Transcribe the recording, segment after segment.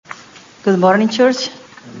Good morning, church.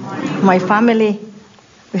 Good morning. My family,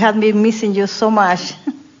 we have been missing you so much.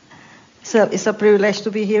 So it's a privilege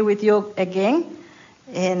to be here with you again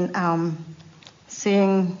and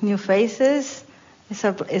seeing new faces. It's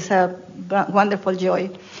a wonderful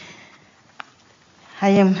joy.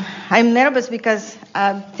 I'm nervous because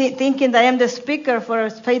thinking that I am the speaker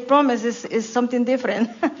for Faith Promise is something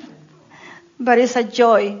different. But it's a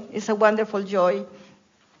joy. It's a wonderful joy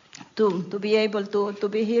to be able to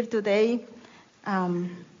be here today. I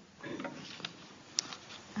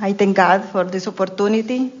thank God for this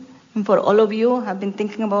opportunity and for all of you. I've been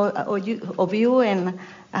thinking of you, and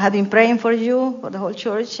I have been praying for you, for the whole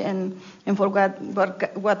church, and for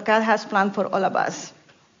what God has planned for all of us.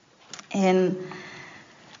 And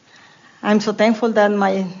I'm so thankful that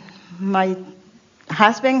my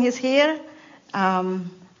husband is here.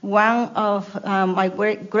 One of my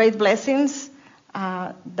great blessings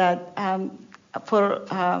that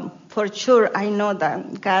for sure I know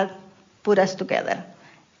that God put us together,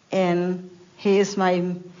 and He is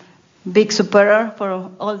my big supporter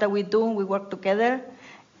for all that we do. We work together,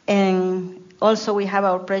 and also we have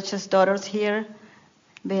our precious daughters here,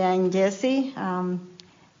 Bea and Jessie.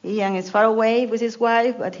 Ian is far away with his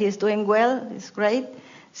wife, but he's doing well. It's great.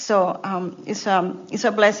 So it's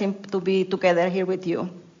a blessing to be together here with you.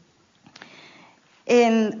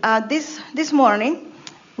 And this morning,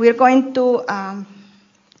 we're going to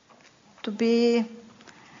be.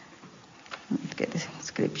 Let's get this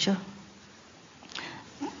scripture.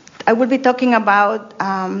 I will be talking about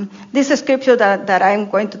this scripture that I'm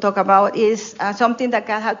going to talk about is something that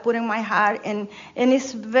God had put in my heart, and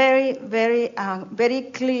it's very, very, very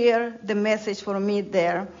clear, the message for me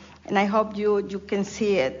there. And I hope you can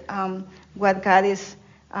see it, what God is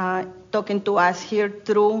talking to us here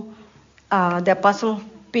through the Apostle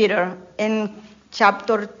Peter in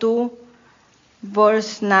chapter 2,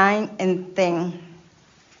 verse 9 and 10.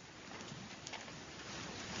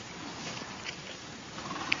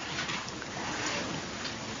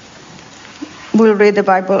 We'll read the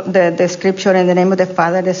Bible, the scripture in the name of the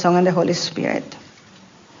Father, the Son, and the Holy Spirit.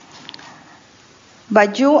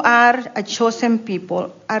 But you are a chosen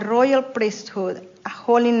people, a royal priesthood, a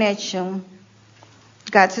holy nation,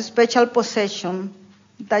 God's special possession,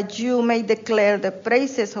 that you may declare the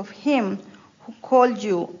praises of Him who called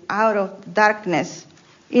you out of darkness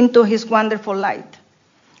into His wonderful light.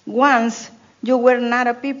 Once you were not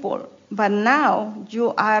a people, but now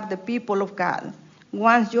you are the people of God.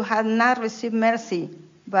 Once you had not received mercy,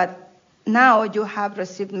 but now you have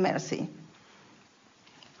received mercy.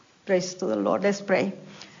 Praise to the Lord. Let's pray.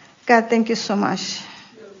 God, thank you so much.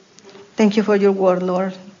 Thank you for your word,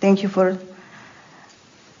 Lord. Thank you for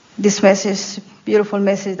this message, beautiful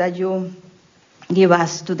message that you give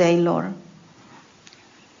us today, Lord.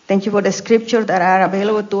 Thank you for the scriptures that are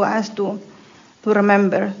available to us to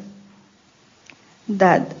remember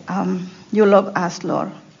that you love us,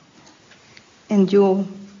 Lord. And you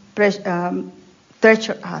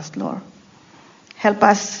treasure us, Lord. Help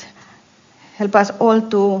us all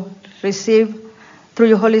to receive through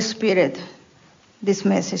your Holy Spirit this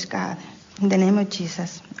message, God. In the name of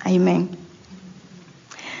Jesus, amen.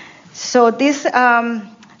 So this, I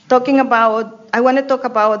want to talk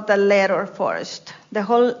about the letter first. The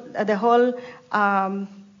whole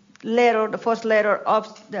letter, the first letter of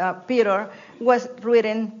Peter was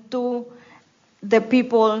written to the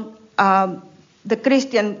people, the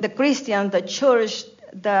church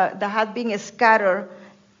that had been scattered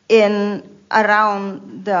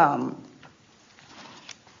around the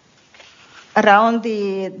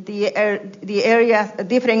areas,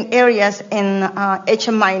 different areas in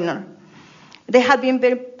Asia Minor. They had been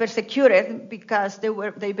very persecuted because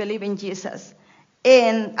they believe in Jesus,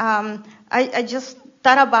 and I just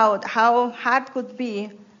thought about how hard it could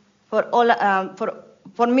be for all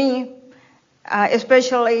for me,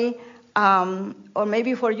 especially. Or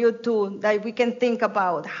maybe for you too, that we can think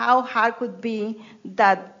about how hard it could be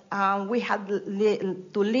that we had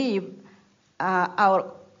to leave our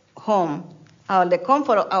home, the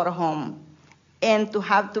comfort of our home, and to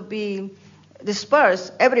have to be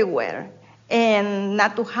dispersed everywhere, and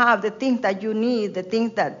not to have the things that you need, the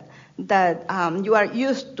things that you are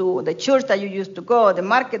used to, the church that you used to go, the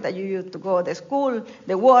market that you used to go, the school,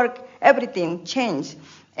 the work, everything changed.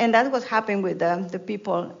 And that was happening with the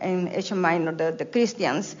people in Asia Minor, the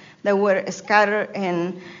Christians that were scattered,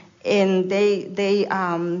 and they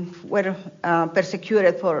were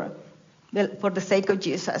persecuted for the sake of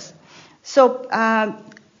Jesus. So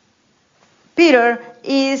Peter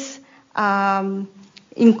is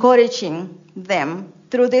encouraging them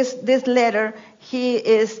through this letter. He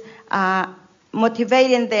is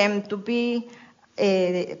motivating them to be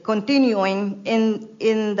continuing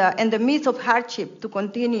in the midst of hardship to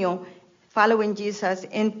continue following Jesus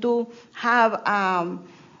and to have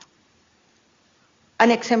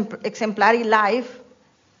an exemplary life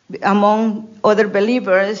among other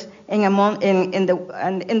believers and in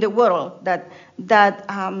the world, that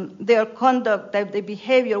their conduct, that the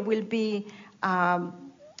behavior will be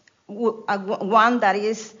one that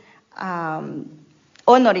is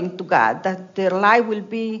honoring to God, that their life will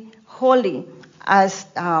be holy as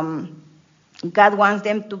God wants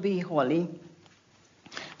them to be holy.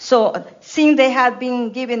 So, since they had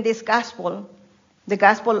been given this gospel, the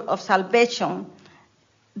gospel of salvation,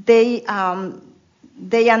 they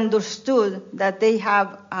understood that they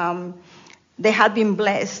had been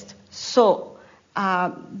blessed. So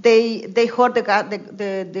they heard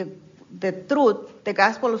the truth, the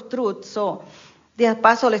gospel of truth. So the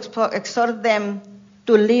apostle exhorted them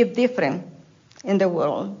to live different in the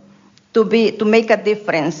world, to make a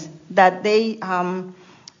difference, that they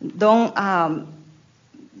don't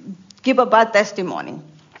give a bad testimony,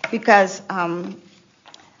 because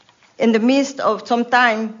in the midst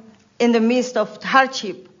of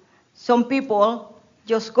hardship, some people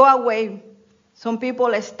just go away, some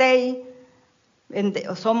people stay, and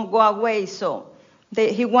some go away. So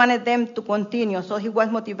he wanted them to continue, so he was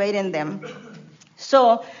motivating them.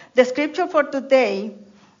 So the scripture for today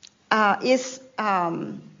is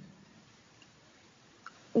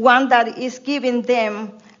one that is giving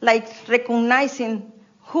them, like, recognizing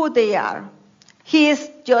who they are. He is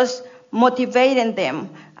just motivating them.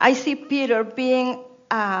 I see Peter being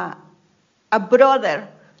a brother,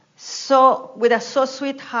 with a so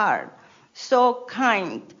sweet heart, so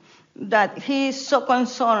kind, that he is so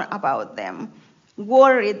concerned about them,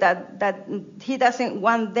 worried that he doesn't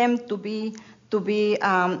want them to be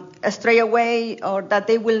astray away, or that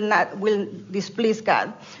they will displease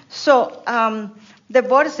God. So the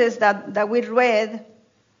verses that we read,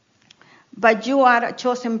 but you are a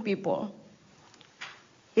chosen people,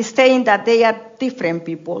 is saying that they are different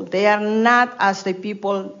people. They are not as the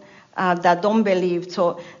people that don't believe.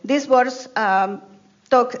 So this verse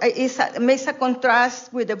makes a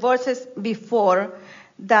contrast with the verses before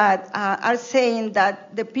that are saying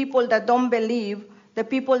that the people that don't believe, the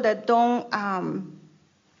people that don't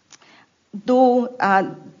those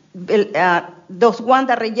ones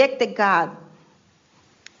that rejected God,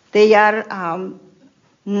 they are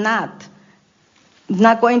not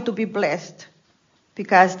going to be blessed,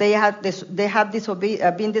 because they have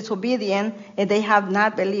been disobedient and they have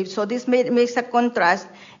not believed. So this makes a contrast.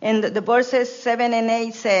 And the verses 7 and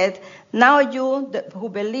 8 said, now you who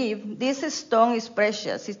believe, this stone is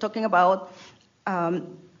precious. He's talking about,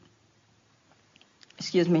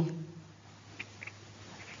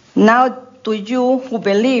 now to you who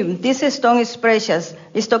believe, this stone is precious.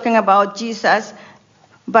 He's talking about Jesus.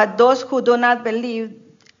 But those who do not believe,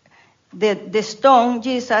 the stone,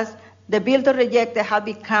 Jesus, the builder rejected, have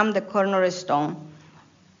become the cornerstone.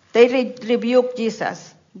 They rebuked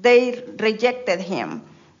Jesus. They rejected him.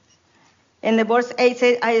 And the verse 8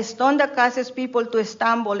 says, a stone that causes people to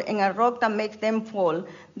stumble and a rock that makes them fall.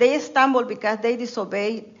 They stumble because they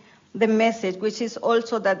disobeyed the message, which is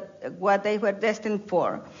also what they were destined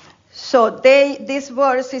for. So this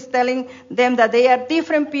verse is telling them that they are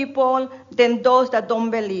different people than those that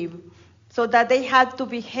don't believe. So that they had to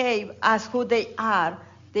behave as who they are.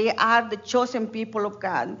 They are the chosen people of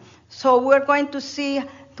God. So we're going to see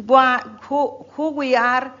who we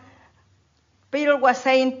are. Peter was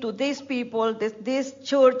saying to these people, this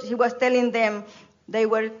church, he was telling them they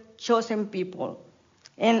were chosen people.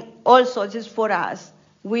 And also, just for us,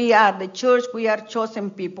 we are the church, we are chosen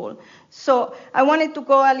people. So I wanted to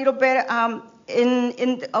go a little bit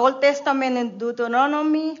in the Old Testament, in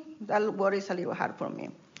Deuteronomy. That word is a little hard for me.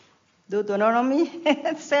 Deuteronomy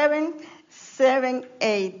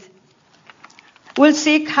 7:8. We'll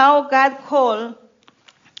see how God called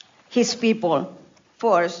his people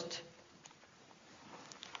first.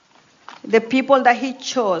 The people that he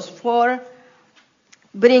chose for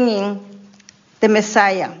bringing the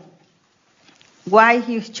Messiah. Why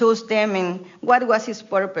he chose them and what was his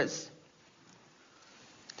purpose.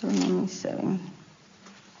 Deuteronomy 7.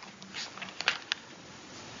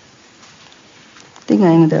 I think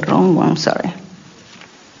I'm in the wrong one, sorry.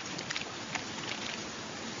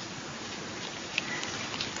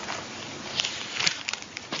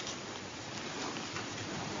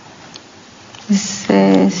 It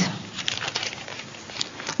says,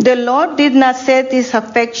 the Lord did not set his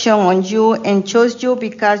affection on you and chose you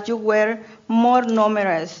because you were more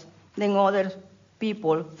numerous than other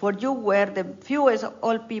people, for you were the fewest of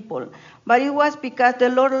all people. But it was because the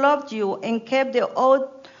Lord loved you and kept the oath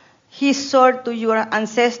he swore to your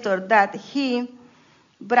ancestor that he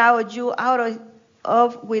brought you out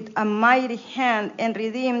of with a mighty hand and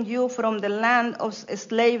redeemed you from the land of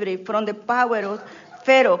slavery, from the power of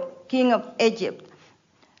Pharaoh, king of Egypt.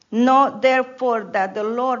 Know therefore that the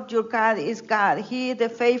Lord your God is God. He is the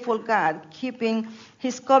faithful God, keeping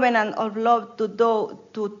his covenant of love to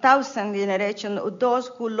 2,000 generations of those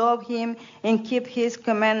who love him and keep his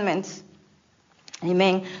commandments.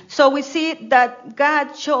 Amen. So we see that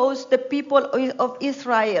God chose the people of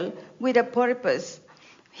Israel with a purpose.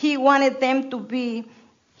 He wanted them to be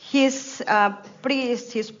his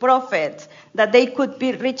priests, his prophets, that they could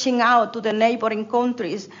be reaching out to the neighboring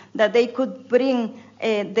countries, that they could bring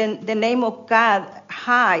the name of God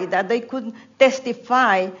high, that they could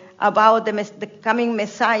testify about the coming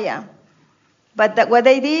Messiah. But what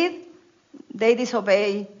they did, they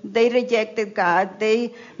disobeyed. They rejected God.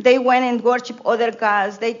 They went and worshiped other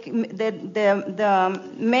gods. The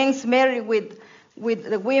men married with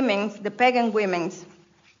the women, the pagan women.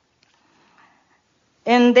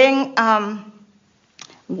 And then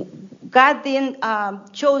God didn't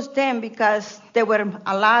chose them because there were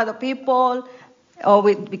a lot of people,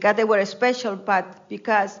 or because they were special, but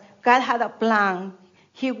because God had a plan.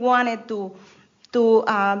 He wanted to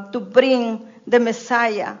bring the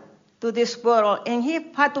Messiah to this world, and he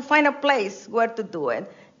had to find a place where to do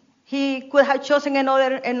it. He could have chosen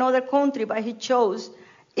another country, but he chose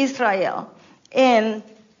Israel, and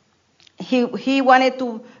he wanted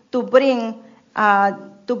to bring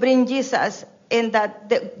Jesus, and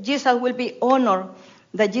that Jesus will be honored,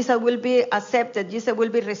 that Jesus will be accepted, Jesus will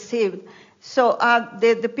be received. So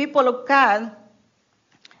the people of God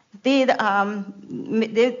did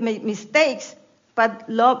make mistakes, but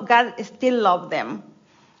God still loved them.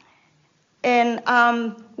 And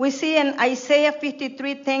we see in Isaiah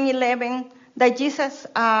 53, 10, 11, that Jesus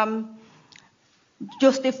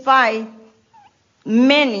justified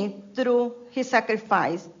many through his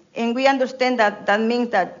sacrifice. And we understand that means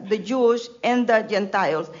that the Jews and the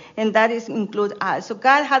Gentiles, and that includes us. So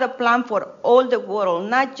God had a plan for all the world,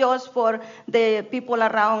 not just for the people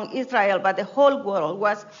around Israel, but the whole world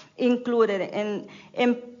was included. And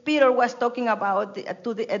Peter was talking about,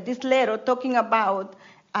 this letter, talking about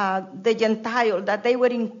the Gentiles, that they were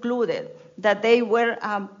included, that they were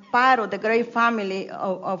part of the great family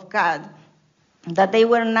of God, that they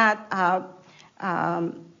were not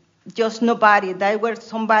just nobody. They were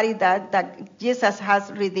somebody that Jesus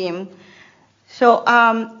has redeemed. So,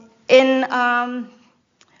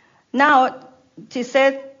 now she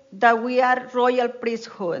said that we are royal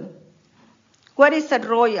priesthood. What is a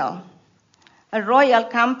royal? A royal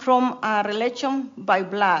comes from a relation by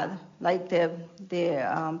blood, like the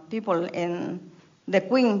people in the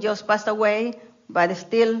queen just passed away, but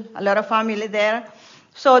still a lot of family there.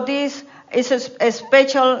 So this is a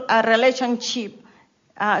special relationship.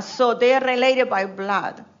 So they are related by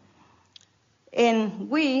blood. And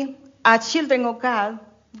we, as children of God,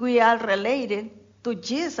 we are related to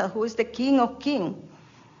Jesus, who is the King of Kings.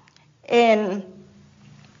 And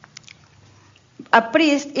a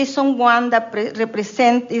priest is someone that is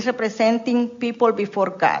representing people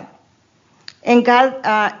before God, and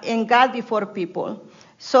God before people.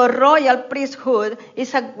 So royal priesthood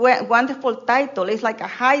is a wonderful title. It's like a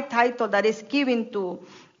high title that is given to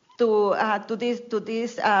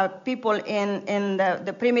these people in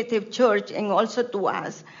the primitive church, and also to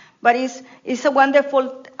us. But it's a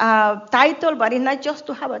wonderful title, but it's not just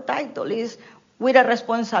to have a title. It's with a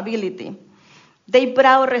responsibility. They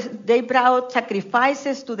brought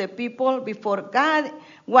sacrifices to the people before God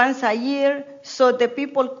once a year, so the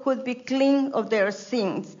people could be clean of their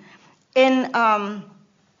sins. And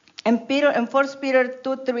in 1 Peter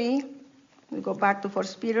 2:3, we go back to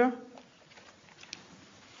 1 Peter.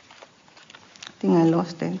 I think I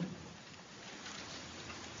lost it.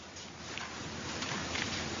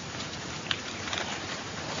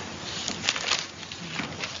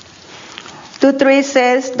 Two, 3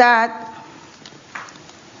 says that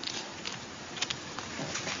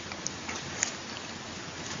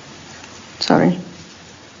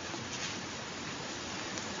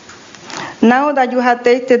now that you have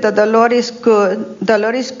tasted that the Lord is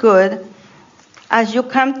good, as you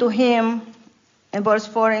come to him, in verse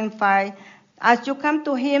 4 and 5, as you come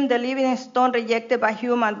to him, the living stone rejected by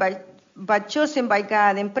human, but chosen by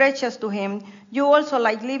God and precious to him, you also,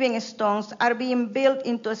 like living stones, are being built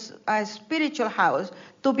into a spiritual house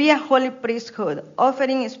to be a holy priesthood,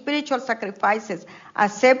 offering spiritual sacrifices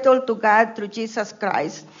acceptable to God through Jesus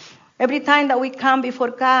Christ. Every time that we come before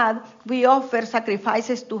God, we offer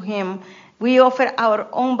sacrifices to him. We offer our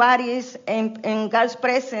own bodies in God's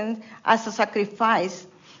presence as a sacrifice.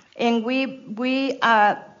 And we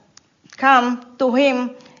come to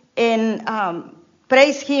him and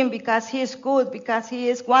praise him because he is good, because he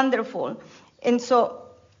is wonderful. And so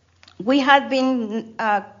we have been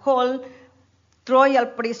called royal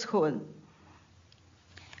priesthood,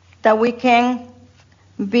 that we can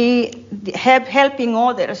be helping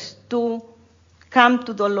others to come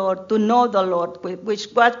to the Lord, to know the Lord, which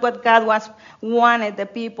was what God wanted the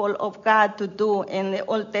people of God to do in the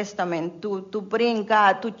Old Testament, to bring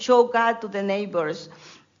God, to show God to the neighbors,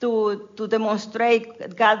 to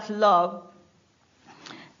demonstrate God's love.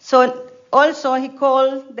 So also he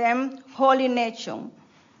called them holy nation.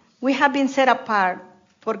 We have been set apart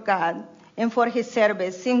for God and for his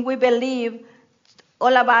service. Since we believe,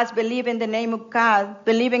 all of us believe in the name of God,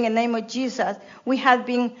 believing in the name of Jesus, we have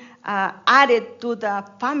been added to the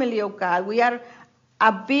family of God. We are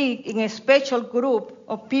a big and a special group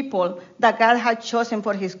of people that God has chosen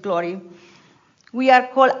for his glory. We are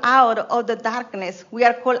called out of the darkness. We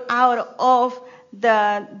are called out of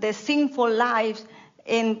the sinful lives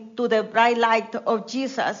into the bright light of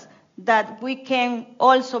Jesus, that we can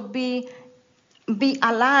also be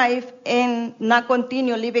alive and not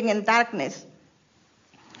continue living in darkness.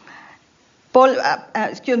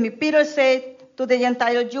 Peter said to the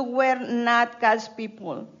Gentiles, you were not God's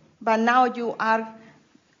people, but now you are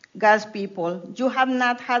God's people. You have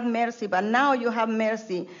not had mercy, but now you have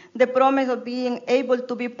mercy. The promise of being able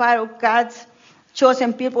to be part of God's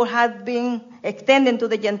chosen people has been extended to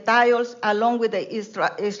the Gentiles along with the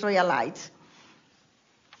Israelites.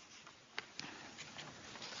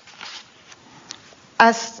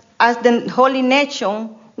 As the holy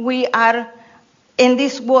nation, we are in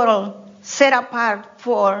this world set apart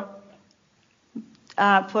for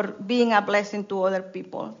being a blessing to other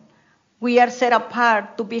people. We are set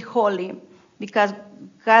apart to be holy because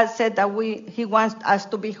God said that he wants us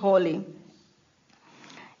to be holy.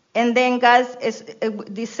 And then God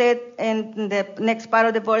said in the next part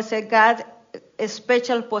of the verse, said God's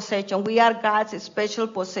special possession. We are God's special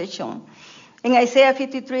possession. And Isaiah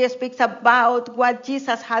 53 speaks about what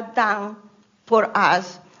Jesus had done for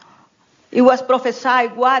us. It was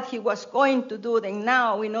prophesied what he was going to do, and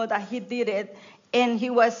now we know that he did it. And he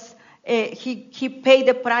paid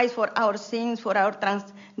the price for our sins, for our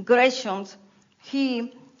transgressions.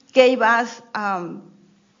 He gave us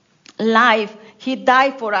life. He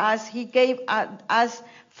died for us. He gave us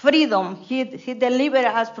freedom. He delivered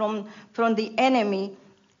us from the enemy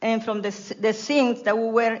and from the sins that we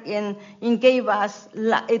were in, and gave us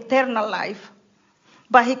eternal life.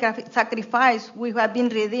 By his sacrifice, we have been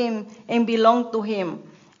redeemed and belong to him.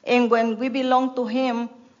 And when we belong to him,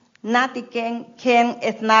 nothing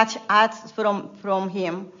can snatch us from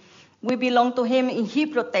him. We belong to him and he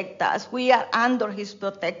protects us. We are under his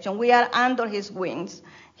protection. We are under his wings.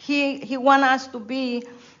 He wants us to be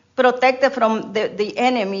protected from the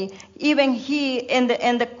enemy. Even he in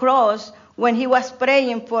the cross, when he was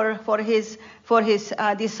praying for his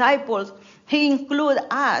disciples, he included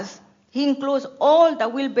us. He includes all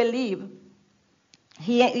that will believe.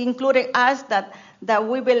 He included us that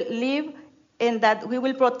we believe and that he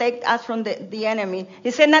will protect us from the enemy.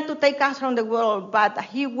 He said not to take us from the world, but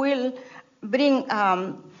he will bring,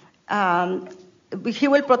 he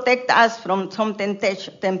will protect us from some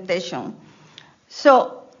temptation.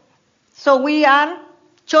 So we are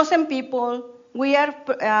chosen people, we are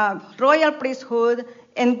royal priesthood,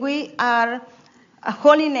 and we are a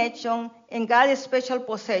holy nation and God's special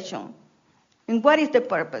possession. And what is the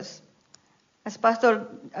purpose? As Pastor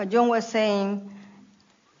John was saying,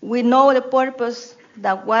 we know the purpose,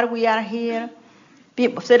 that why we are here.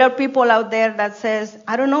 There are people out there that says,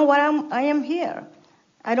 I don't know why I am here.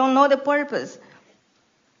 I don't know the purpose.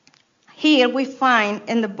 Here we find,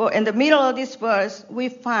 in the middle of this verse, we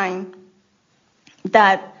find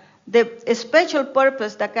that the special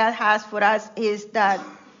purpose that God has for us is that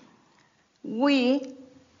we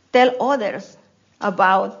tell others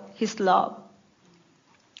about his love.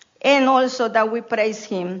 And also that we praise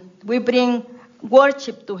him. We bring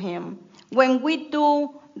worship to him. When we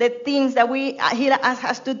do the things that he asks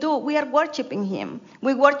us to do, we are worshiping him.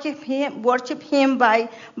 We worship him by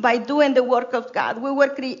doing the work of God. We were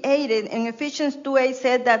created, in Ephesians 2:8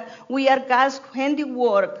 said that we are God's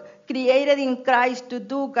handiwork, created in Christ to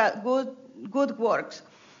do good works,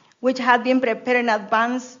 which had been prepared in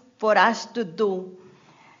advance for us to do.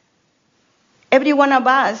 Every one of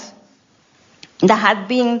us that had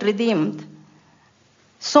been redeemed,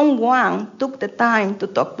 someone took the time to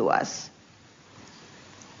talk to us.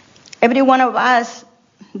 Every one of us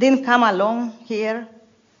didn't come along here,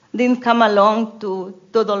 didn't come along to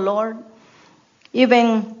the Lord.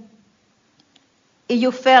 Even if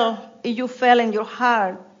you fell in your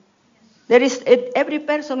heart Every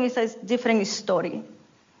person is a different story.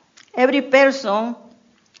 Every person,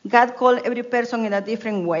 God called every person in a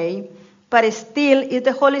different way, but still it's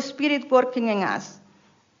the Holy Spirit working in us.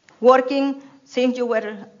 Working since you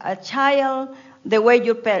were a child, the way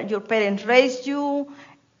your parents raised you,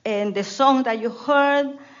 and the song that you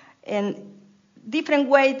heard, and different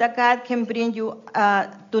ways that God can bring you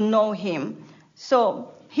to know Him.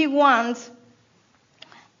 So He wants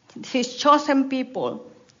His chosen people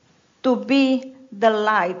to be the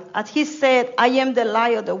light. As He said, I am the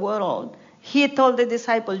light of the world. He told the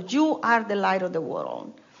disciples, you are the light of the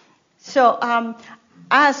world. So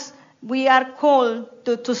as we are called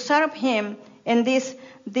to serve Him in this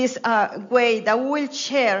way that we will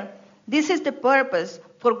share, this is the purpose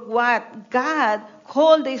for what God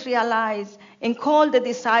called the Israelites and called the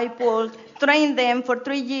disciples, trained them for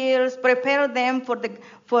 3 years, prepared them for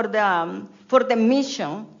the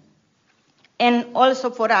mission, and also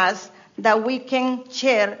for us that we can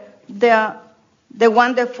share the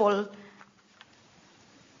wonderful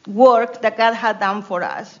work that God had done for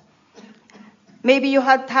us. Maybe you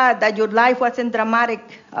had thought that your life wasn't dramatically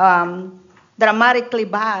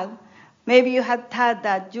bad. Maybe you had thought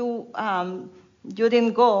that you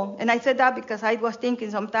didn't go. And I said that because I was thinking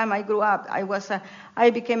sometime I grew up. I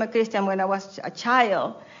became a Christian when I was a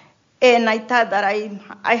child. And I thought that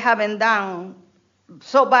I haven't done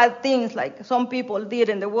so bad things like some people did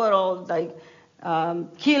in the world, like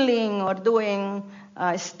killing or doing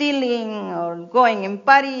stealing or going and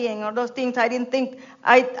partying or those things. I didn't think,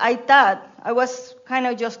 I thought I was kind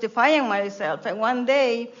of justifying myself. And one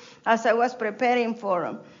day, as I was preparing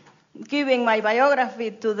for giving my biography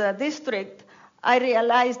to the district, I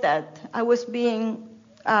realized that I was being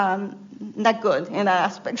not good in that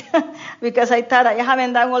aspect because I thought I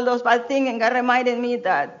haven't done all those bad things, and God reminded me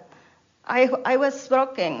that I was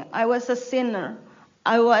broken. I was a sinner.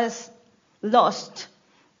 I was lost.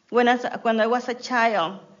 When I was a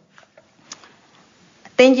child,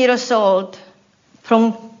 10 years old,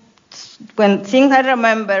 from when things I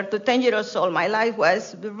remember to 10 years old, my life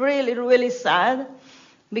was really, really sad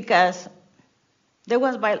because there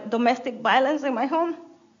was domestic violence in my home.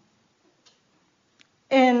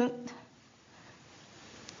 And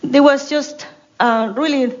it was just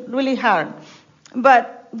really, really hard.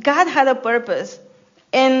 But God had a purpose.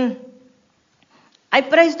 And I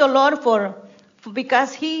praise the Lord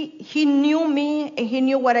because he knew me and He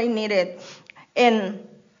knew what I needed. And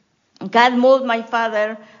God moved my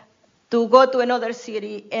father to go to another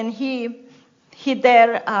city, and he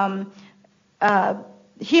there,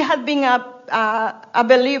 he had been a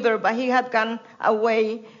believer, but he had gone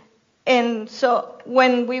away. And so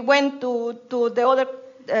when we went to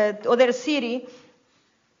the other city,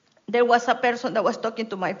 there was a person that was talking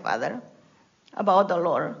to my father about the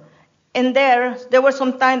Lord. And there was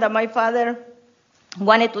some time that my father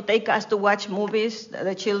wanted to take us to watch movies,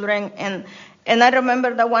 the children. And I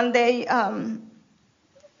remember that one day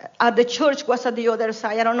the church was at the other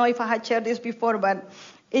side. I don't know if I had shared this before, but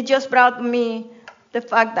it just brought me the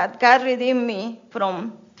fact that God redeemed me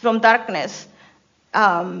from darkness,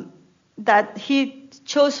 that He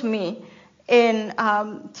chose me. And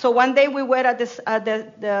so one day we were at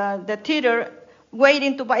the theater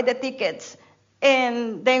waiting to buy the tickets.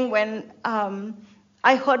 And then when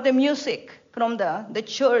I heard the music from the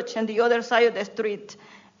church and the other side of the street,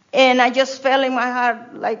 and I just felt in my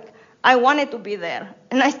heart like I wanted to be there.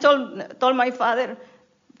 And I told my father,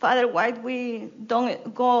 why we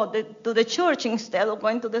don't go to the church instead of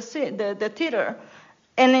going to the theater?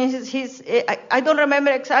 And I don't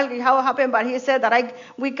remember exactly how it happened, but he said that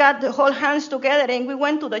we got the whole hands together and we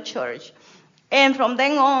went to the church. And from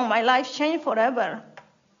then on, my life changed forever.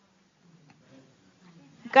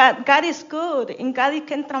 God is good, and God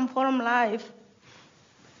can transform life.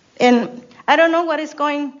 And I don't know what is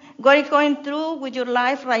going through with your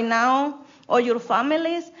life right now or your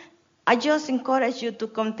families. I just encourage you to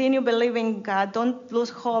continue believing God. Don't lose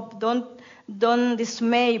hope. Don't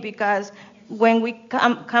dismay, because when we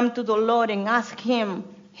come to the Lord and ask Him,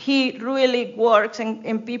 He really works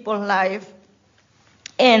in people's life.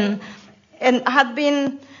 And I have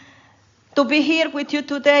been to be here with you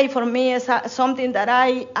today for me is something that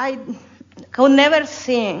I could never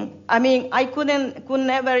sing. I mean, I could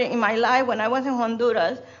never in my life when I was in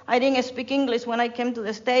Honduras. I didn't speak English when I came to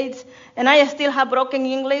the States, and I still have broken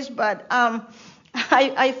English, but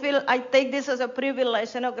I feel I take this as a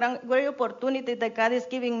privilege and a great opportunity that God is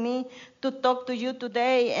giving me to talk to you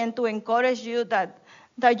today and to encourage you that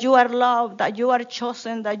you are loved, that you are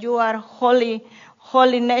chosen, that you are holy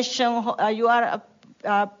nation, you are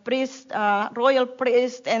a priest, royal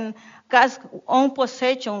priest, and God's own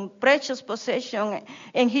possession, precious possession,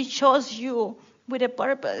 and He chose you with a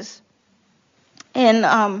purpose.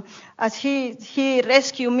 And as he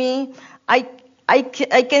rescued me, I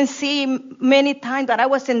can see many times that I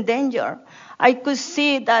was in danger. I could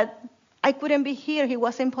see that I couldn't be here. It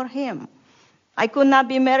wasn't for Him. I could not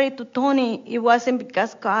be married to Tony. It wasn't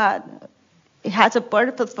because God has a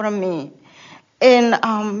purpose for me.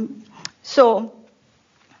 And so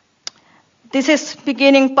this is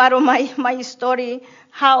beginning part of my story,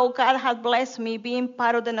 how God has blessed me being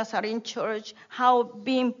part of the Nazarene Church, how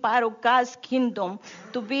being part of God's kingdom,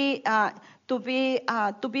 to be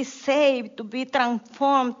saved, to be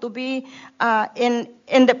transformed, to be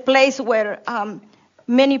in the place where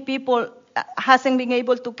many people hasn't been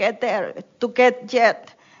able to get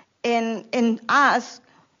yet, and us,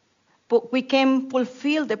 but we can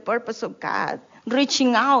fulfill the purpose of God,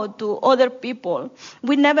 reaching out to other people.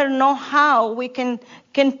 We never know how we can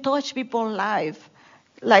touch people's life.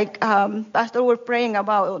 Like Pastor was praying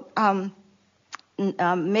about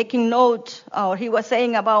making notes, or he was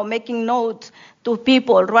saying about making notes to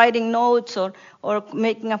people, writing notes, or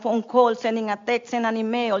making a phone call, sending a text and an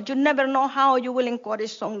email. You never know how you will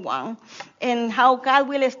encourage someone, and how God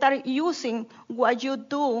will start using what you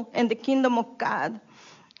do in the kingdom of God.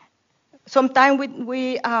 Sometimes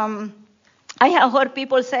I have heard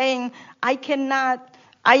people saying, I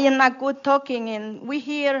am not good talking. And we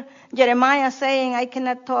hear Jeremiah saying, I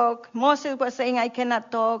cannot talk. Moses was saying, I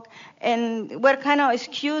cannot talk. And what kind of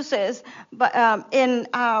excuses? But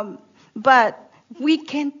we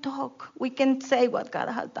can talk. We can say what God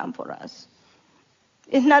has done for us.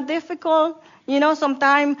 It's not difficult.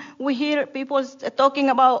 Sometimes we hear people talking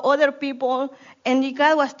about other people. And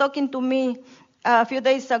God was talking to me a few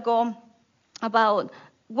days ago about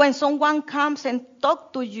when someone comes and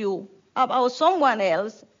talks to you about someone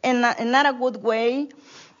else in not a good way,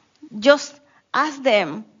 just ask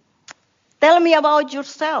them, tell me about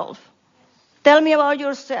yourself. Tell me about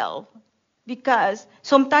yourself. Because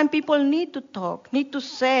sometimes people need to talk, need to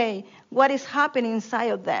say what is happening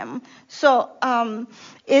inside of them. So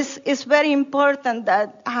it's very important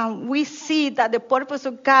that we see that the purpose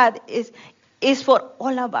of God is for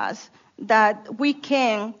all of us, that we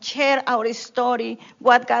can share our story,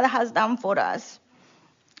 what God has done for us.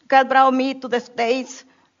 God brought me to the States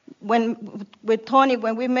with Tony,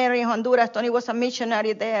 when we married in Honduras. Tony was a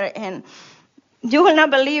missionary there, and you will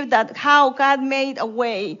not believe that how God made a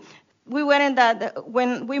way. We were in that,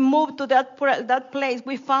 when we moved to that place,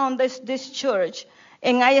 we found this church,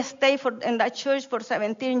 and I stayed in that church for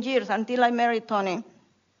 17 years until I married Tony.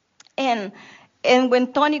 And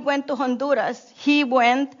when Tony went to Honduras, he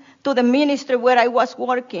went to the ministry where I was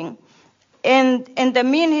working. And the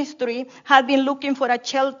ministry had been looking for a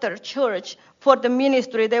shelter church for the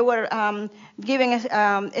ministry. They were giving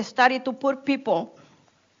a study to poor people.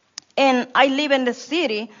 And I live in the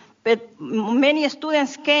city, but many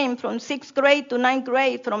students came from 6th grade to 9th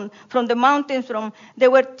grade from the mountains. They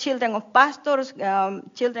were children of pastors,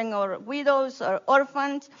 children of widows or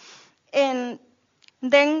orphans. And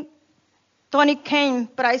then Tony came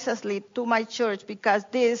precisely to my church because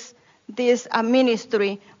this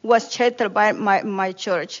ministry was sheltered by my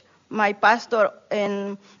church. My pastor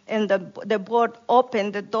and the board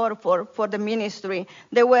opened the door for the ministry.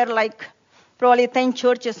 There were like probably 10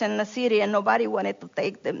 churches in the city, and nobody wanted to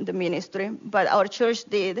take the ministry, but our church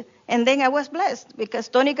did. And then I was blessed because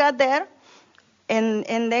Tony got there, and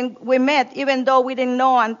then we met, even though we didn't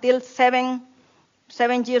know until 7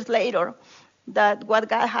 years later that what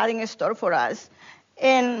God had in store for us.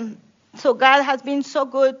 And so God has been so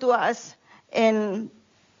good to us, and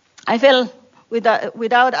I feel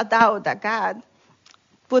without a doubt that God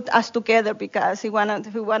put us together because He want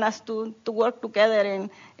us to work together,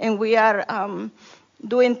 and we are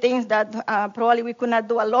doing things that probably we could not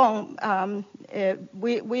do alone.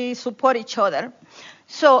 We support each other.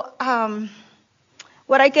 So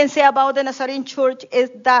what I can say about the Nazarene Church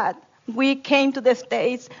is that we came to the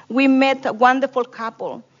States, we met a wonderful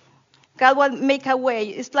couple. God will make a way.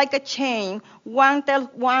 It's like a chain. One tells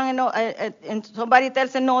one, and somebody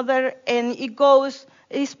tells another, and it goes.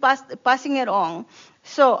 It's passing it on.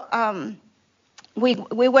 So we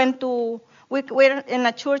were in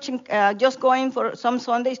a church, just going for some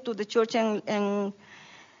Sundays to the church in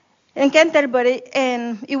Canterbury,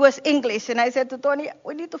 and it was English. And I said to Tony,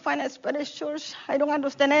 we need to find a Spanish church. I don't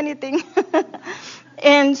understand anything.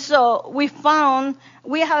 And so we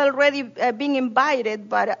had already been invited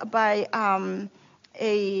by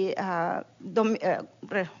a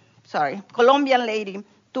Colombian lady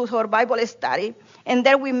to her Bible study. And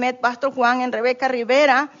there we met Pastor Juan and Rebecca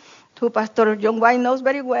Rivera, who Pastor John White knows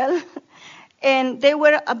very well. And they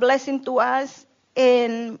were a blessing to us.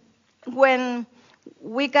 And when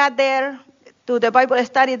we got there to the Bible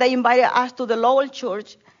study, they invited us to the Lowell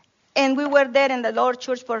Church. And we were there in the Lord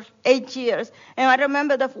Church for 8 years. And I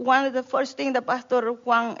remember one of the first things that Pastor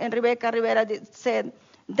Juan and Rebecca Rivera said,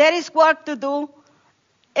 there is work to do.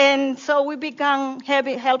 And so we began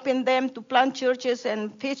helping them to plant churches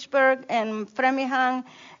in Pittsburgh and Framingham.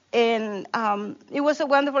 And it was a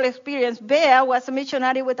wonderful experience. Bea was a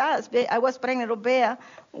missionary with us. I was pregnant with Bea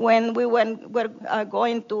when we were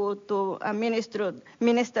going to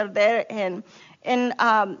minister there. And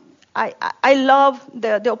I love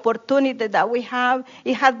the opportunity that we have.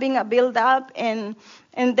 It has been a build up, and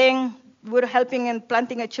then we're helping and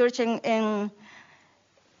planting a church in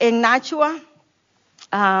Nashua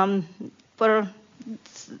for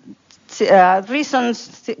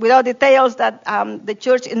reasons without details that the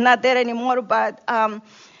church is not there anymore. But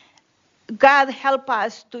God help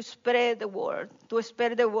us to spread the word,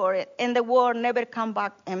 and the word never come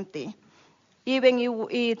back empty. Even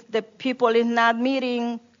if the people is not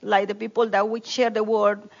meeting, like the people that we share the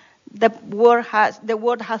word has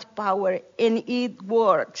power, and it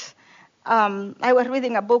works. I was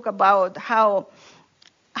reading a book about how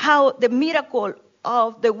the miracle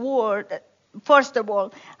of the word, first of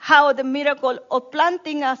all, how the miracle of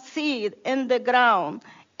planting a seed in the ground,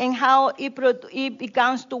 and how it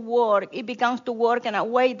begins to work. It begins to work in a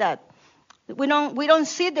way that we don't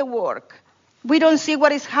see the work. We don't see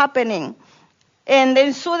what is happening. And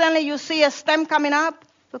then suddenly you see a stem coming up,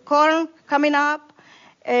 the corn coming up,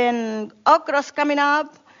 and okras coming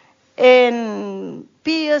up, and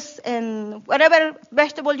peas, and whatever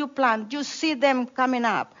vegetable you plant, you see them coming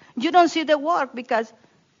up. You don't see the work because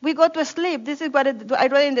we go to sleep. This is what I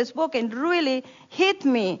read in this book, and really hit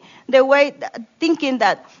me the way, thinking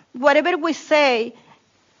that whatever we say,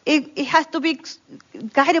 it has to be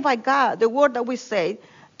guided by God, the word that we say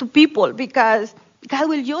to people, because God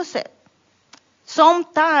will use it.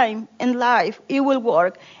 Sometime in life, it will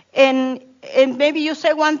work. And maybe you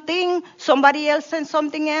say one thing, somebody else says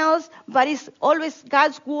something else, but it's always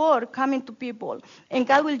God's word coming to people. And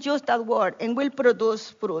God will use that word and will produce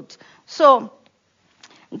fruit. So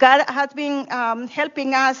God has been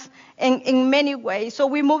helping us in many ways. So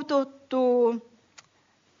we moved to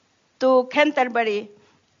Canterbury.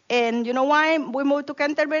 And you know why we moved to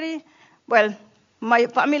Canterbury? Well,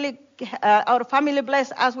 our family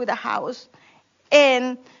blessed us with a house.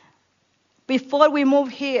 And before we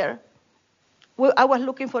moved here, I was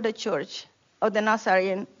looking for the church of the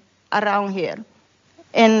Nazarene around here.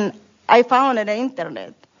 And I found it on the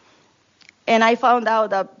internet. And I found out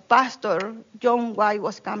that Pastor John White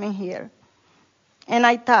was coming here. And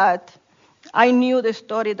I thought, I knew the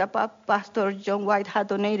story that Pastor John White had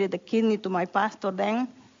donated the kidney to my pastor then.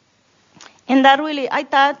 And that really, I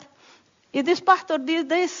thought, if this pastor did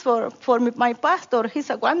this for my pastor, he's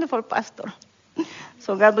a wonderful pastor.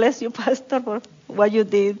 So God bless you, Pastor, for what you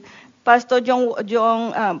did. Pastor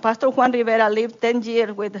Juan Rivera lived 10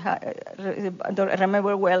 years with, I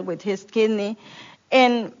remember well, with his kidney.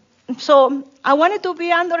 And so I wanted to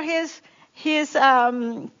be under his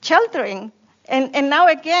sheltering. And now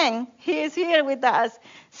again, he is here with us.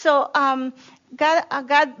 So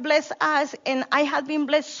God bless us, and I have been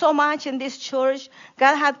blessed so much in this church.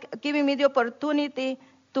 God had given me the opportunity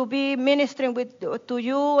to be ministering to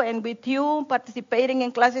you and with you, participating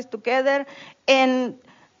in classes together, and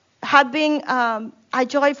had been a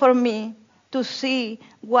joy for me to see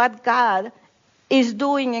what God is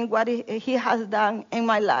doing and what He has done in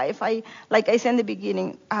my life. Like I said in the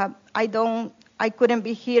beginning, I couldn't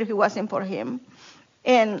be here if it wasn't for Him,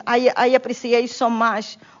 and I appreciate so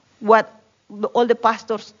much what all the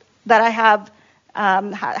pastors that I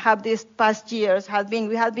have these past years have been.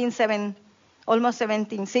 We have been almost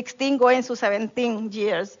 16 going to 17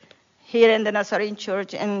 years here in the Nazarene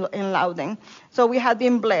Church in Loudon. So we have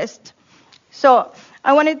been blessed. So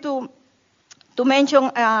I wanted to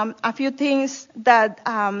mention a few things that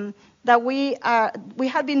we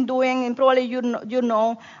have been doing, and probably you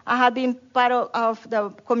know, I have been part of the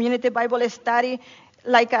community Bible study.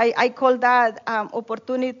 Like I call that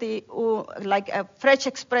opportunity, like fresh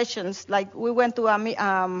expressions. Like we went to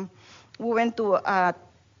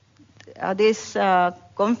this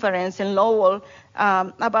conference in Lowell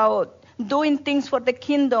about doing things for the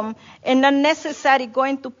kingdom, and not necessarily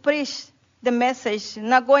going to preach the message,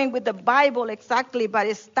 not going with the Bible exactly, but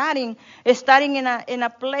starting in a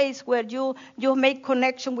place where you make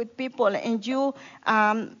connection with people, and you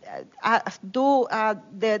do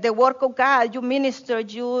the work of God. You minister,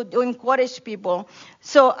 you encourage people.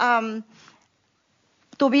 So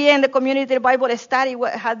to be in the community Bible study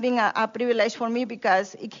had been a privilege for me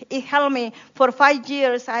because it helped me. For 5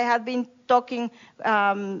 years, I had been talking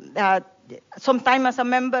sometimes as a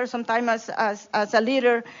member, sometimes as a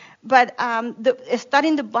leader. But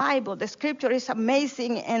studying the Bible, the scripture is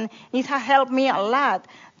amazing, and it has helped me a lot.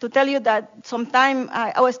 To tell you that sometime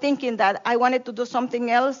I was thinking that I wanted to do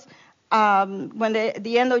something else. When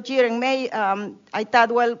the end of year in May, I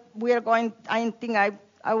thought, well, we are going, I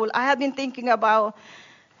have been thinking about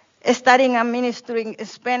studying and ministering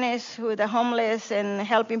Spanish with the homeless and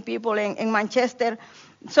helping people in Manchester.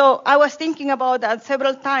 So I was thinking about that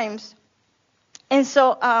several times. And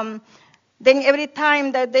so then every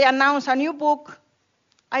time that they announce a new book,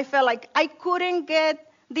 I felt like I couldn't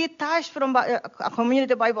get detached from a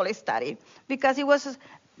community Bible study because it was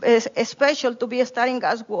special to be studying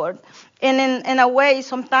God's Word. And in a way,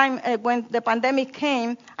 sometimes when the pandemic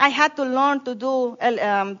came, I had to learn to do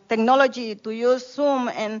technology, to use Zoom,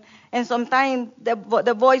 and sometimes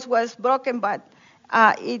the voice was broken, but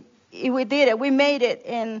we did it. We made it,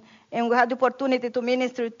 and we had the opportunity to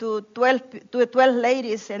minister to 12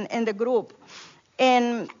 ladies in the group.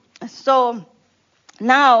 And so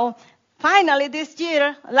now, finally,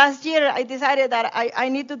 last year, I decided that I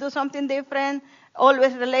need to do something different,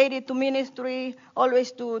 always related to ministry,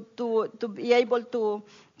 always to be able to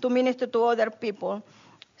minister to other people.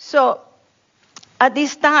 So at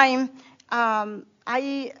this time, I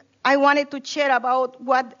wanted to share about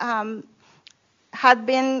what had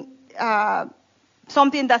been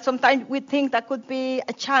something that sometimes we think that could be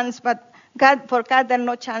a chance, but for God, there are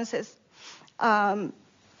no chances.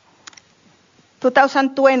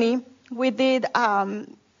 2020, we did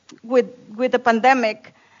with the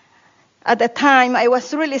pandemic. At the time, I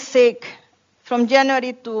was really sick. From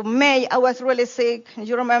January to May, I was really sick.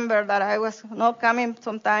 You remember that I was not coming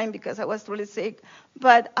sometime because I was really sick.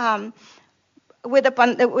 But with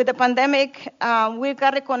the pandemic, we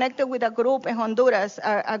got reconnected with a group in Honduras,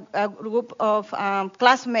 a group of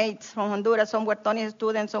classmates from Honduras. Some were Tony's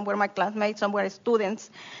students, some were my classmates, some were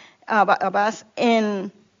students of us.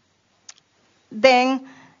 And then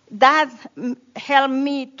that helped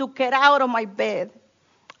me to get out of my bed.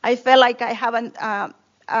 I felt like I haven't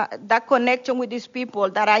that connection with these people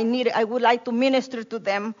that I needed. I would like to minister to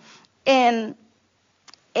them, and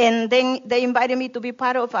then they invited me to be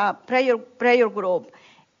part of a prayer group.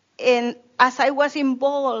 And as I was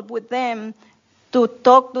involved with them, to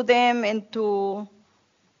talk to them and to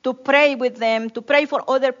pray with them, to pray for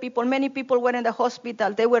other people. Many people were in the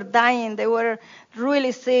hospital. They were dying. They were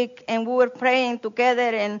really sick. And we were praying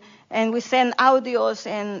together, and we sent audios,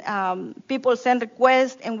 and people sent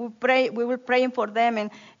requests, and we were praying for them.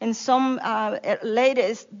 And some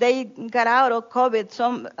ladies, they got out of COVID.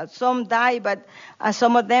 Some died, but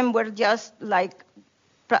some of them were just like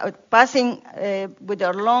passing with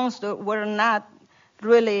their lungs that were not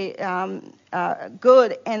really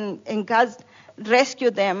good. And God rescue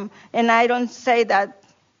them. And I don't say that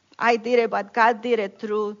I did it, but God did it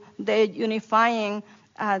through the unifying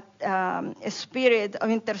spirit of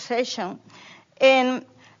intercession. And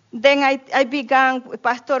then I began with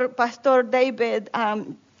Pastor David.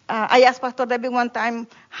 I asked Pastor David one time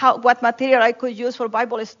what material I could use for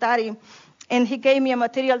Bible study, and he gave me a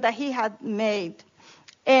material that he had made.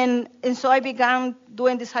 And so I began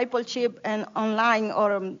doing discipleship and online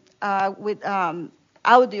or with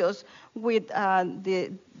audios with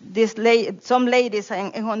some ladies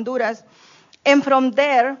in Honduras. And from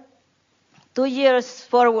there, 2 years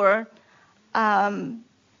forward, one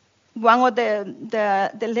of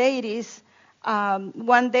the ladies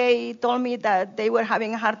one day told me that they were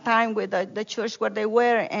having a hard time with the church where they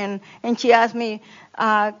were, and she asked me,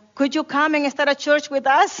 could you come and start a church with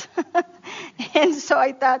us? And so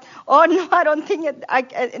I thought, oh no, I don't think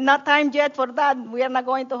not time yet for that. We are not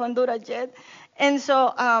going to Honduras yet. And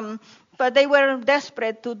so, but they were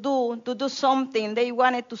desperate to do something. They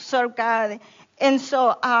wanted to serve God. And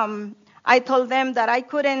so I told them that I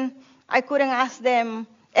couldn't ask them,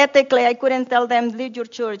 ethically, I couldn't tell them, leave your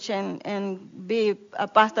church and be a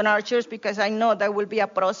pastor in our church, because I know there will be a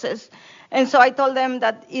process. And so I told them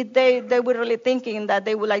that if they were really thinking that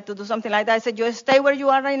they would like to do something like that, I said, you stay where you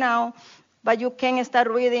are right now, but you can start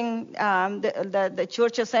reading the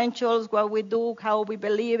church essentials, what we do, how we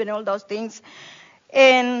believe, and all those things.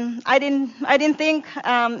 And I didn't think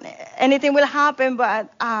anything will happen,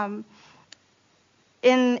 but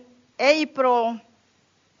in April,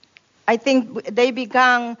 I think they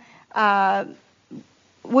began.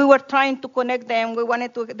 We were trying to connect them. We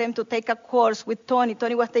wanted them to take a course with Tony.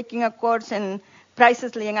 Tony was taking a course in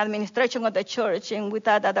precisely in administration of the church, and we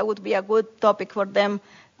thought that would be a good topic for them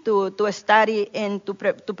to study and to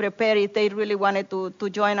prepare if they really wanted to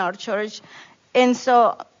join our church. And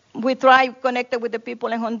so we tried connected with the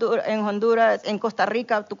people in Honduras, in Costa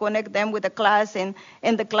Rica, to connect them with the class. And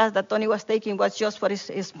the class that Tony was taking was just for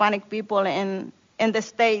Hispanic people in the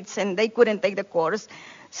States, and they couldn't take the course.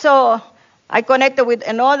 So I connected with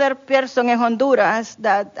another person in Honduras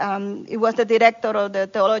that it was the director of the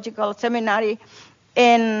theological seminary.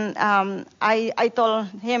 And I told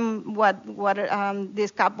him what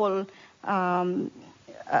this couple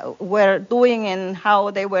were doing and how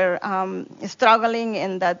they were struggling,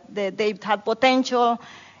 and that they had potential.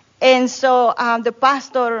 And so the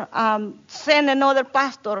pastor sent another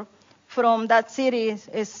pastor from that city.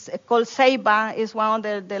 It's called Ceiba. It's one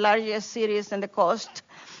of the largest cities in the coast.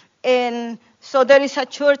 And so there is a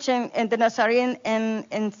church in the Nazarene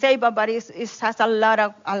in Ceiba, but it has a lot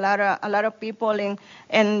of people,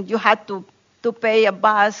 and you had to pay a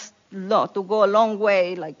bus to go a long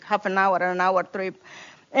way, like half an hour trip.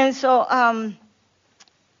 And so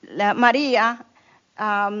Maria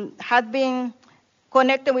had been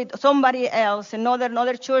connected with somebody else,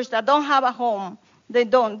 another church that don't have a home. They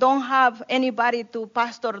don't have anybody to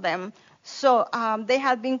pastor them. So they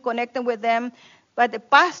had been connected with them. But the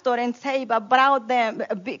pastor in Ceiba brought them,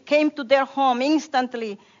 came to their home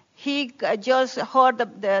instantly. He just heard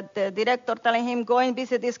the director telling him, go and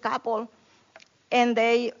visit this couple. And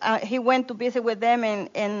he went to visit with them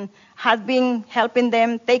and had been helping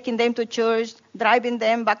them, taking them to church, driving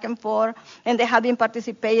them back and forth. And they have been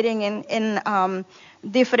participating in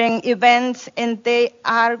different events. And they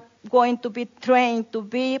are going to be trained to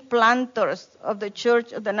be planters of the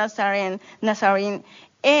Church of the Nazarene.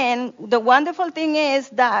 And the wonderful thing is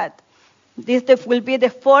that this will be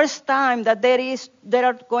the first time that there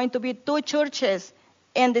are going to be two churches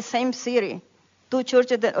in the same city, two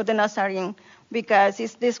churches of the Nazarene, because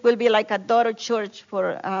this will be like a daughter church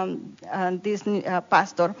for this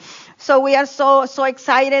pastor. So we are so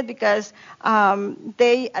excited because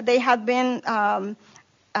they have been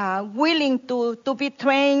willing to be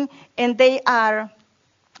trained, and they are.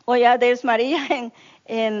 Oh yeah, there's Maria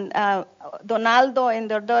and Donaldo and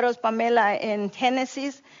their daughters Pamela and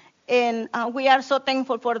Genesis, and we are so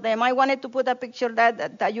thankful for them. I wanted to put a picture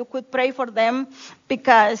that you could pray for them,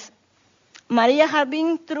 because Maria has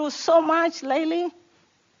been through so much lately.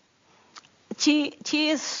 She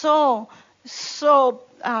is so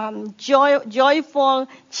joyful.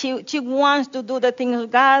 She wants to do the things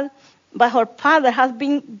of God, but her father has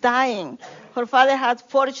been dying. Her father had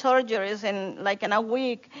 4 surgeries in a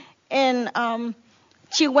week, and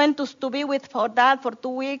she went to be with her dad for 2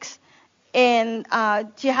 weeks, and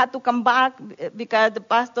she had to come back because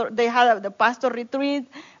they had the pastor retreat,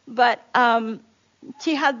 but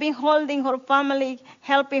she had been holding her family,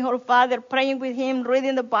 helping her father, praying with him,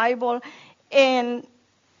 reading the Bible, and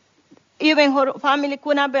even her family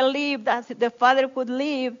could not believe that the father could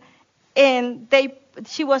leave, and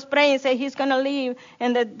she was praying, say he's gonna leave,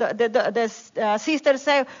 and the sister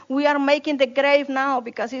said, we are making the grave now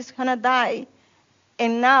because he's gonna die.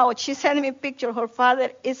 And now she sent me a picture. Her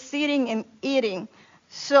father is sitting and eating.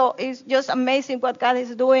 So it's just amazing what God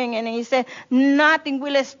is doing. And he said, nothing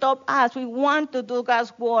will stop us. We want to do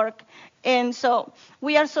God's work. And so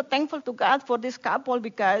we are so thankful to God for this couple,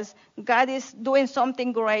 because God is doing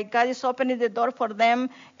something great. God is opening the door for them.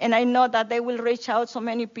 And I know that they will reach out so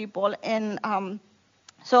many people. And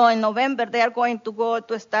so in November, they are going to go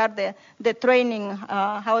to start the training,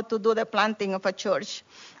 how to do the planting of a church.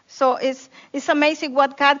 So it's amazing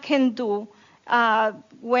what God can do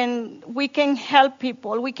when we can help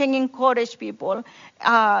people, we can encourage people.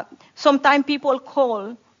 Sometimes people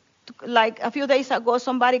call, like a few days ago,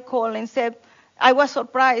 somebody called and said, I was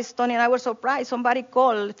surprised, Tony and I were surprised. Somebody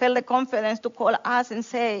called, felt the confidence to call us and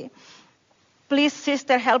say, please,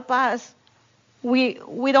 sister, help us. We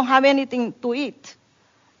don't have anything to eat.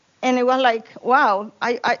 And it was like, wow.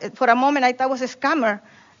 I for a moment, I thought it was a scammer.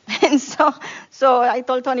 And so I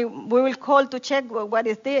told Tony, we will call to check what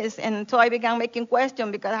is this. And so I began making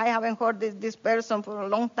questions, because I haven't heard this person for a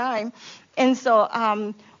long time. And so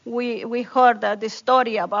we heard the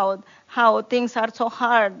story about how things are so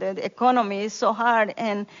hard, the economy is so hard.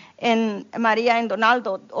 And Maria and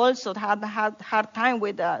Donaldo also have had hard time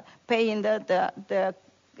with paying the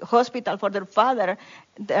hospital for their father.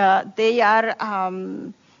 They are...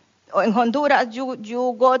 in Honduras,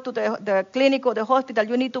 you go to the clinic or the hospital,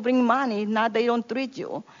 you need to bring money. Now they don't treat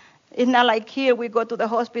you. It's not like here we go to the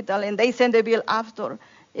hospital and they send the bill after.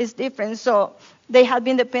 It's different. So they have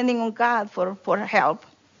been depending on God for help.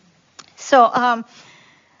 So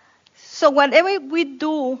So whatever we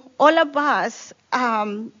do, all of us,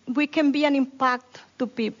 we can be an impact to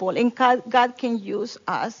people, and God can use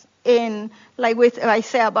us. And like I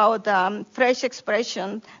say about fresh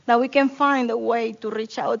expression, that we can find a way to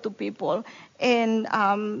reach out to people, and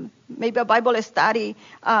maybe a Bible study,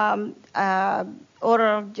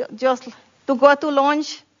 or just to go to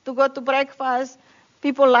lunch, to go to breakfast.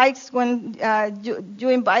 People like when you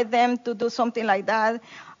invite them to do something like that.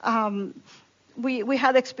 We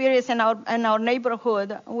had experience in our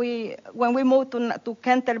neighborhood. When we moved to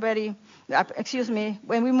Canterbury,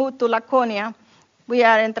 when we moved to Laconia, we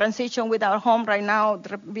are in transition with our home right now,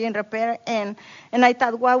 being repaired. And I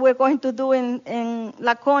thought, what we're going to do in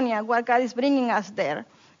Laconia, what God is bringing us there.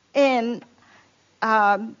 And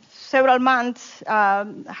several months,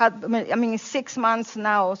 6 months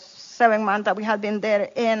now, 7 months that we have been there,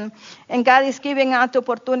 and God is giving us the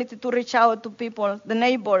opportunity to reach out to people, the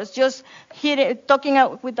neighbors. Just talking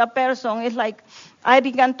with a person, it's like I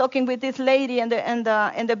began talking with this lady in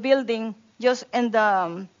the building, just in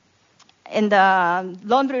the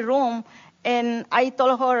laundry room, and I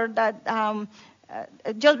told her that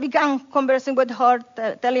just began conversing with her,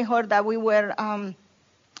 telling her that we were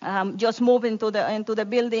just moving into the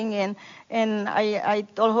building, and I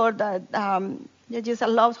told her that Jesus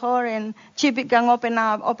loves her, and she began opening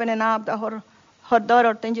up that her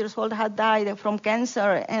daughter, 10 years old, had died from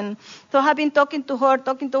cancer. And so I've been talking to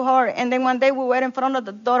her, and then one day we were in front of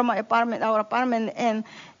the door of our apartment, and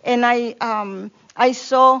I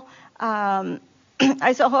saw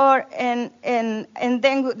I saw her, and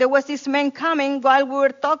then there was this man coming while we were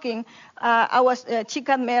talking. She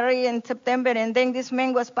got married in September, and then this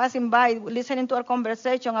man was passing by, listening to our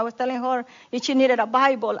conversation. I was telling her if she needed a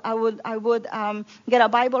Bible, I would get a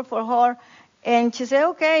Bible for her, and she said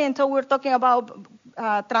okay. And so we were talking about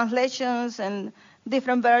translations and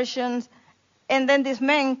different versions, and then this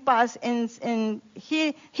man passed, and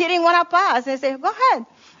he didn't want to pass. I said, go ahead.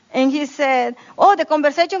 And he said, oh, the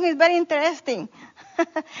conversation is very interesting.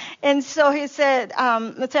 And so he said,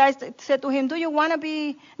 I said to him, do you want a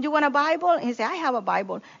Bible? And he said, I have a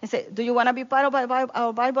Bible. I said, do you want to be part of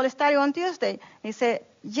our Bible study on Tuesday? He said,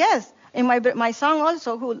 yes. And my son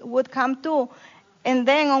also who would come too. And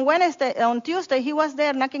then on Tuesday, he was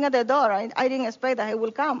there knocking at the door. I didn't expect that he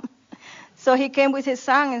would come. So he came with his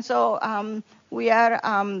son, and so we are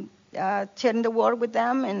sharing the word with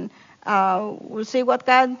them, and we'll see what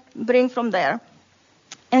God brings from there.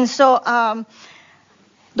 And so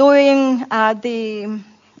doing the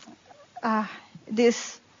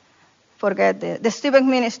student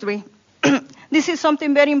ministry, this is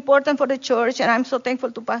something very important for the church, and I'm so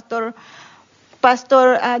thankful to Pastor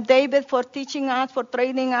David for teaching us, for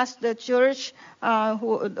training us, the church,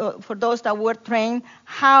 for those that were trained,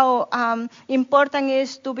 how important it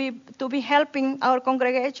is to be helping our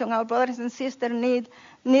congregation. Our brothers and sisters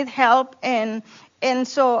need help, and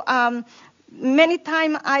so many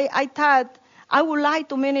times I thought I would like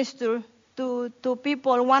to minister to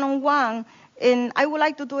people one-on-one, and I would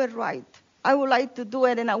like to do it right. I would like to do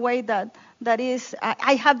it in a way that is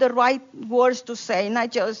I have the right words to say, not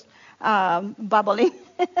just babbling.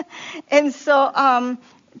 And so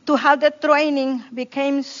to have the training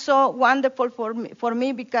became so wonderful for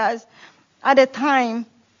me because at the time,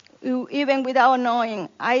 even without knowing,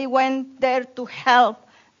 I went there to help,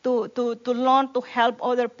 to learn to help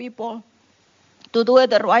other people to do it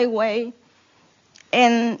the right way.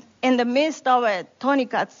 And in the midst of it, Tony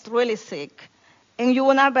got really sick. And you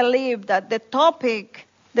will not believe that the topic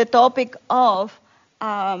of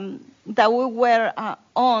that we were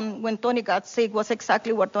on when Tony got sick was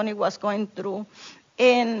exactly what Tony was going through.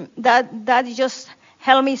 And that just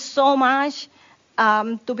helped me so much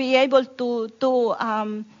to be able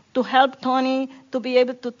to help Tony, to be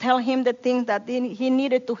able to tell him the things that he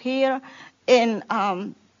needed to hear. And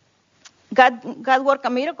God worked a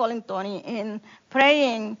miracle in Tony in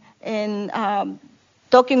praying and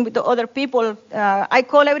talking with the other people. I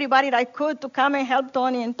called everybody that I could to come and help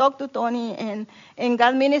Tony and talk to Tony, and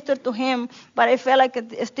God ministered to him. But I felt like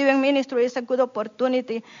a student ministry is a good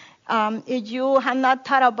opportunity. If you have not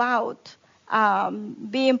thought about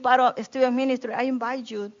being part of a student ministry, I invite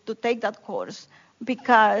you to take that course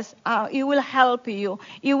because it will help you.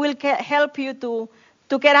 It will help you to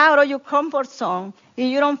get out of your comfort zone. If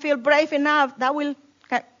you don't feel brave enough, that will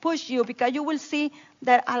push you because you will see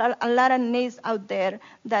that a lot of needs out there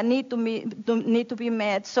that need to be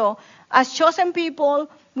met. So as chosen people,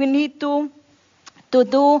 we need to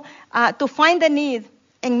find the need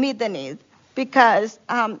and meet the need because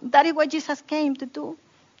that is what Jesus came to do.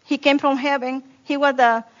 He came from heaven. He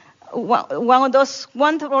was one of those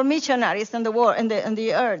wonderful missionaries in the world, in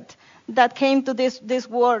the earth that came to this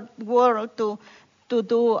world to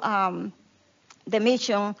do the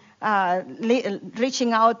mission,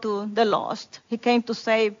 reaching out to the lost. He came to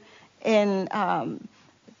save and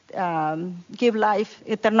give life,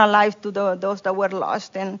 eternal life to those that were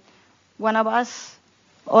lost. And one of us,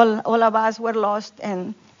 all of us were lost,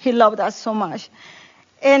 and he loved us so much.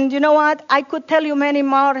 And you know what? I could tell you many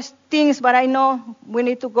more things, but I know we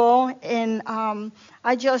need to go. And I'm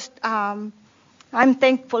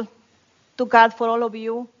thankful to God for all of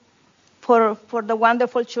you, for the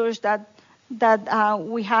wonderful church that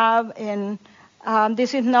we have. And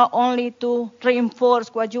this is not only to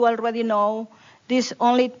reinforce what you already know. This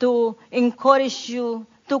only to encourage you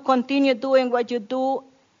to continue doing what you do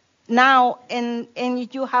now. And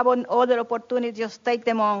if you have other opportunities, just take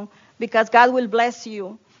them on, because God will bless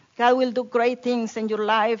you. God will do great things in your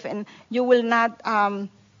life, and you will not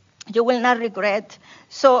regret.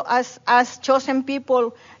 So as chosen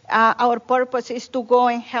people, our purpose is to go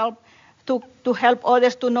and help, to help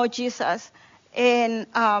others to know Jesus. And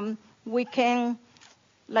we can,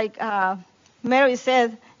 like Mary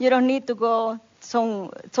said, you don't need to go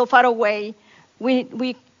so far away. We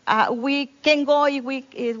can go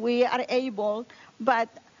if we are able, but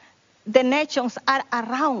the nations are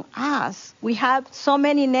around us. We have so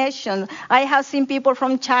many nations. I have seen people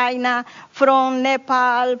from China, from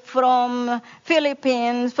Nepal, from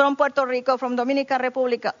Philippines, from Puerto Rico, from Dominican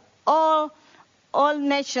Republic, all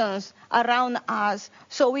nations around us.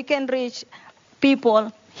 So we can reach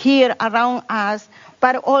people here around us,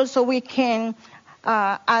 but also we can,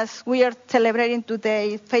 as we are celebrating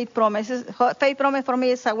today, Faith Promises. Faith Promise for me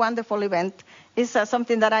is a wonderful event. It's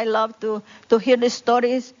something that I love to hear the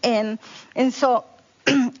stories. And so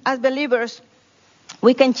as believers,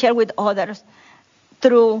 we can share with others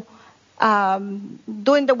through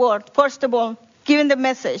doing the word. First of all, giving the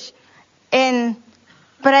message, and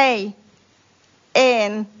pray,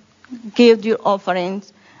 and give your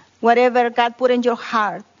offerings. Whatever God put in your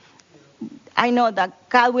heart, I know that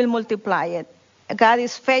God will multiply it. God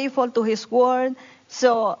is faithful to his word.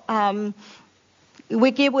 So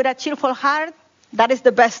we give with a cheerful heart. That is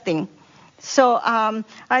the best thing. So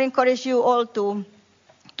I encourage you all to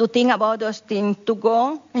think about those things, to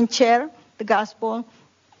go and share the gospel,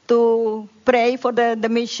 to pray for the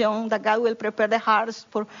mission, that God will prepare the hearts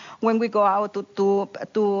for when we go out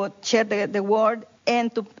to share the word,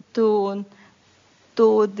 and to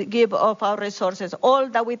give of our resources, all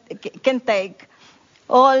that we can take,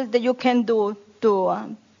 all that you can do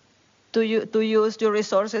to use your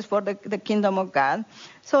resources for the kingdom of God.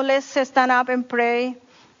 So let's stand up and pray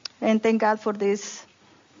and thank God for this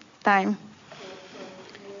time.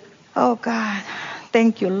 Oh God,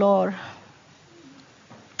 thank you, Lord.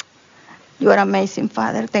 You are amazing,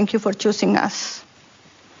 Father. Thank you for choosing us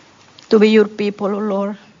to be your people, oh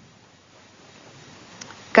Lord.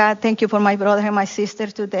 God, thank you for my brother and my sister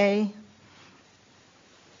today.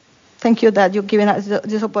 Thank you that you've given us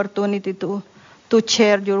this opportunity to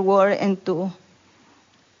share your word and to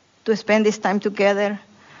spend this time together.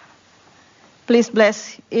 Please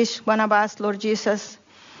bless each one of us, Lord Jesus,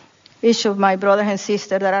 each of my brothers and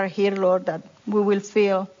sisters that are here, Lord, that we will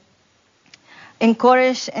feel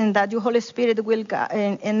encouraged, and that your Holy Spirit will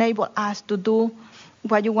enable us to do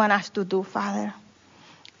what you want us to do, Father.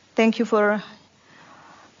 Thank you for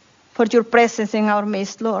your presence in our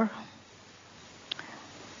midst, Lord.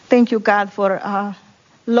 Thank you, God, for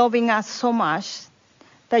loving us so much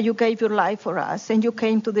that you gave your life for us, and you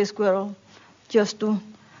came to this world just to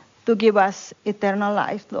give us eternal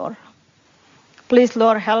life, Lord. Please,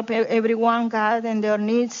 Lord, help everyone, God, and their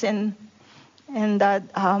needs, and that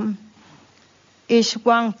each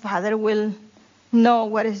one, Father, will know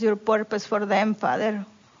what is your purpose for them, Father,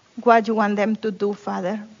 what you want them to do,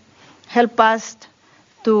 Father. Help us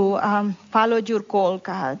to follow your call,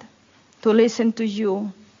 God, to listen to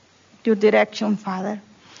you, your direction, Father.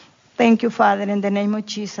 Thank you, Father. In the name of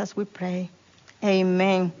Jesus, we pray.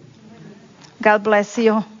 Amen. God bless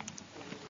you.